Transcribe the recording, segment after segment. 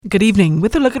Good evening.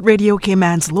 With a look at Radio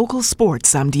Cayman's local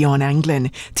sports, I'm Dion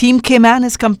Anglin. Team Cayman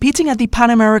is competing at the Pan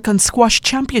American Squash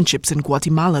Championships in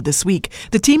Guatemala this week.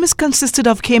 The team is consisted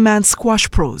of Cayman squash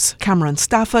pros Cameron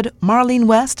Stafford, Marlene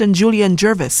West, and Julian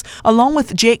Jervis, along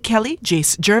with Jake Kelly,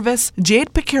 Jace Jervis,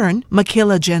 Jade Pickern,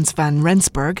 Michaela Jens van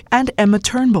Rensburg, and Emma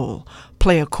Turnbull.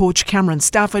 Player coach Cameron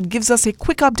Stafford gives us a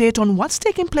quick update on what's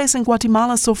taking place in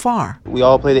Guatemala so far. We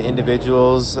all play the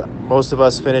individuals. Most of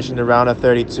us finished in the round of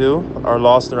 32 or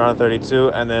lost in the round of 32,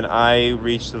 and then I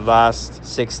reached the last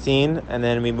 16, and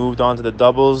then we moved on to the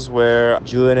doubles where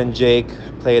Julian and Jake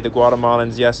played the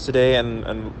Guatemalans yesterday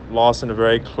and lost in a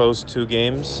very close 2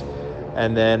 games.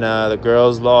 And then the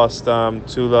girls lost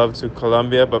 2-love to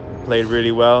Colombia but played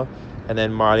really well. And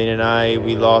then Marlene and I,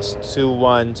 we lost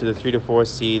 2-1 to the 3-4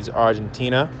 seeds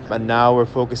Argentina. And now we're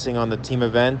focusing on the team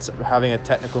event. We're having a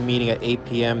technical meeting at 8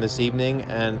 p.m. this evening.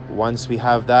 And once we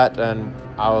have that,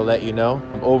 I'll let you know.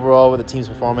 Overall, with the team's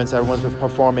performance, everyone's been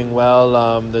performing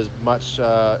well. There's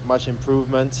much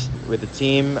improvement with the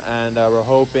team, and we're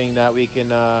hoping that we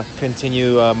can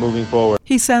continue moving forward.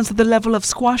 He says the level of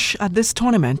squash at this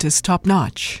tournament is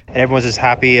top-notch. And everyone's just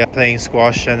happy playing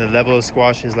squash, and the level of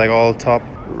squash is like all top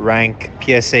rank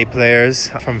PSA players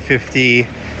from 50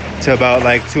 to about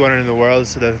like 200 in the world.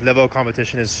 So the level of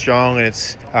competition is strong, and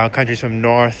it's countries from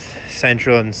North,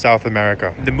 Central, and South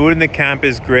America. The mood in the camp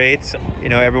is great. You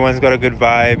know, everyone's got a good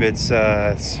vibe. It's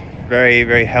very,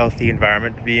 very healthy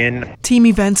environment to be in. Team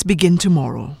events begin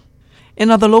tomorrow. In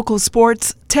other local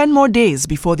sports, 10 more days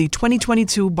before the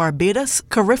 2022 Barbados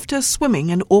Carifta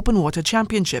Swimming and Open Water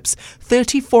Championships,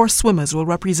 34 swimmers will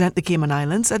represent the Cayman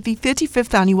Islands at the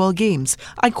 35th Annual Games.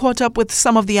 I caught up with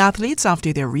some of the athletes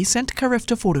after their recent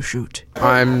Carifta photo shoot.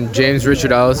 I'm James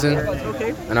Richard Allison,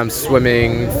 and I'm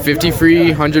swimming 50 free,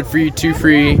 100 free, 2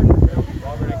 free,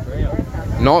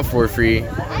 not 4 free,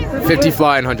 50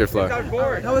 fly and 100 fly.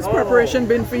 How has preparation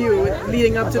been for you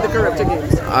leading up to the Carifta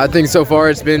Games? I think so far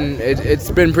it's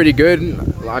been pretty good.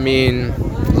 I mean,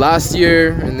 last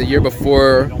year and the year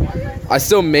before, I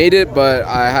still made it, but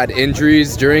I had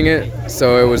injuries during it,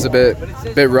 so it was a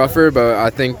bit rougher. But I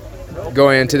think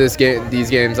going into these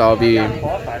games, I'll be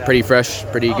pretty fresh,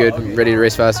 pretty good, ready to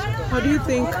race fast. How do you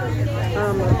think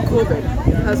COVID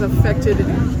has affected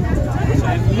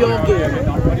your game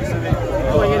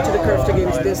going into the Carifta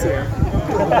Games this year?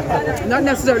 Not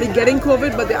necessarily getting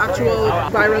COVID, but the actual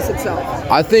virus itself.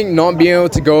 I think not being able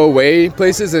to go away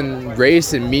places and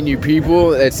race and meet new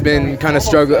people, it's been kind of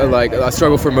a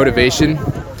struggle for motivation.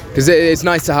 Because it's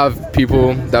nice to have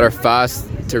people that are fast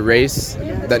to race,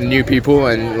 that new people,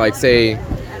 and like say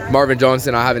Marvin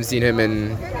Johnson, I haven't seen him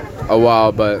in a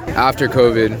while, but after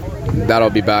COVID, that'll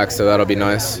be back, so that'll be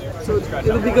nice. So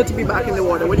it'll be good to be back in the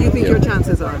water. What do you think your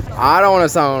chances are? I don't want to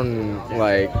sound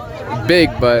like big,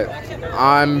 but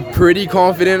I'm pretty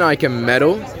confident I can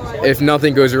medal if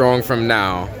nothing goes wrong from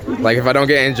now. Like if I don't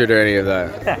get injured or any of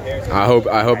that. I hope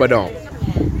I don't.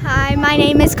 Hi, my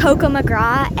name is Coco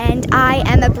McGraw, and I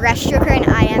am a breaststroker and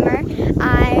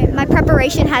IMer. My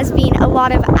preparation has been a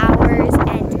lot of hours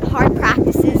and hard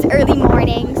practices, early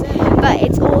mornings, but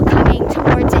it's all coming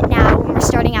towards it now when we're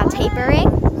starting out tapering.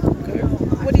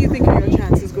 What do you think are your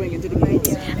chances going into the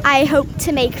games? I hope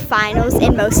to make finals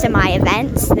in most of my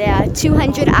events, the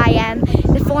 200 IM,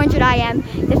 the 400 IM,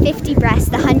 the 50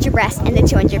 breast, the 100 breast, and the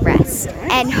 200 breast,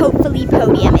 and hopefully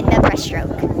podium in the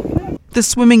breaststroke. The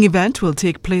swimming event will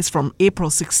take place from April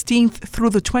 16th through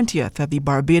the 20th at the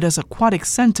Barbados Aquatic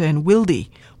Center in Wilde.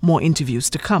 More interviews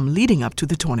to come leading up to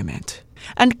the tournament.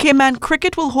 And Cayman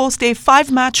Cricket will host a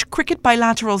 5-match cricket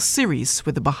bilateral series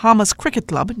with the Bahamas Cricket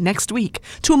Club next week.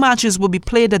 2 matches will be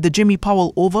played at the Jimmy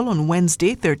Powell Oval on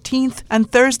Wednesday 13th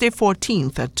and Thursday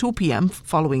 14th at 2 p.m.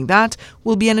 Following that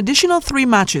will be an additional 3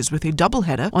 matches with a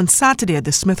doubleheader on Saturday at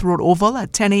the Smith Road Oval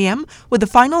at 10 a.m. with the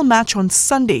final match on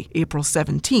Sunday, April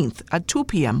 17th at 2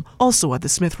 p.m. also at the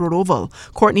Smith Road Oval.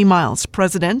 Courtney Miles,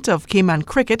 president of Cayman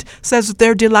Cricket, says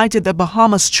they're delighted that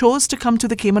Bahamas chose to come to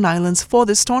the Cayman Islands for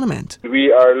this tournament. We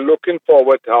are looking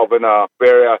forward to having a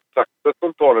very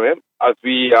successful tournament as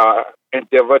we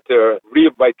endeavor to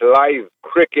revitalize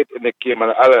cricket in the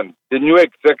Cayman Islands. The new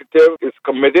executive is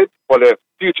committed for the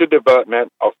future development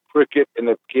of cricket in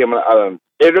the Cayman Islands.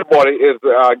 Everybody is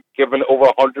given over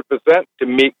 100% to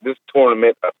make this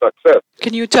tournament a success.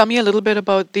 Can you tell me a little bit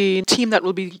about the team that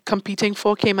will be competing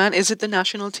for Cayman? Is it the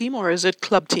national team or is it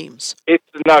club teams? It's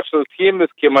the national team, this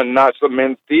Cayman national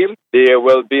men's team, they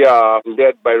will be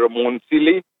led by Ramon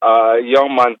Seeley, a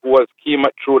young man who was came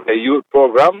through the youth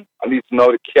program, and he's now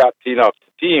the captain of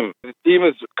the team. The team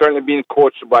is currently being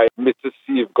coached by Mr.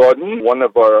 Steve Gordon, one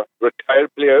of our retired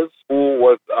players who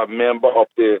was a member of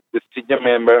the senior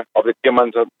member of the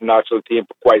Cayman national team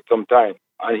for quite some time.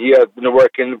 And he has been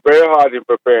working very hard in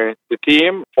preparing the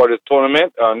team for this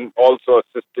tournament, and also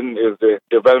assisting is the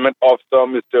development officer,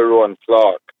 Mr. Rowan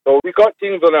Clark. So we got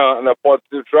things on a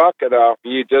positive track, and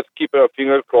we just keep our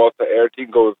fingers crossed that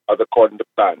everything goes as according to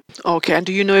plan. Okay, and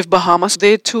do you know if Bahamas,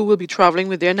 they too will be traveling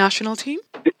with their national team?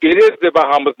 It is the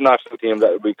Bahamas national team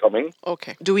that will be coming.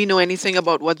 Okay. Do we know anything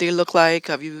about what they look like?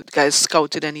 Have you guys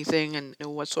scouted anything, and know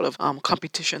what sort of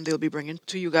competition they'll be bringing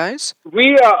to you guys?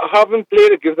 We haven't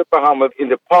played against the Bahamas in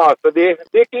the past, so they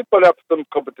can put up some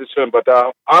competition, but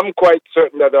I'm quite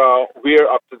certain that we're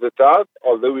up to the task,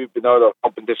 although we've been out of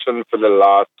competition for the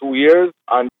last 2 years.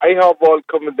 And I have all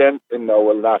confidence in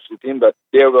our national team that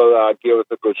they will give us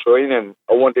a good showing, and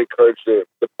I want to encourage the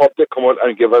public to come out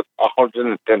and give us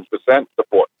 110%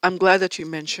 support. I'm glad that you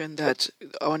mentioned that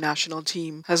our national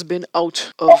team has been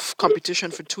out of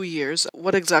competition for 2 years.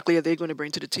 What exactly are they going to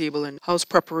bring to the table, and how's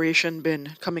preparation been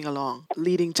coming along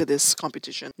leading to this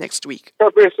competition next week?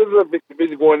 Preparations have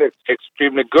been going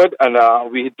extremely good,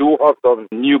 and we do have some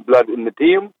new blood in the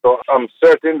team. So I'm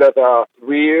certain that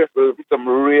we will be some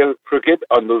real cricket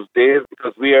on those days,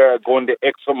 because we are going the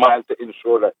extra mile to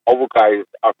ensure that our guys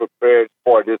are prepared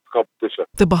for this competition.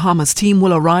 The Bahamas team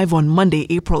will arrive on Monday,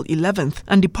 April 11th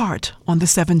and depart on the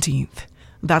 17th.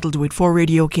 That'll do it for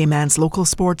Radio Cayman's local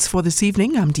sports for this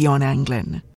evening. I'm Dion Anglin.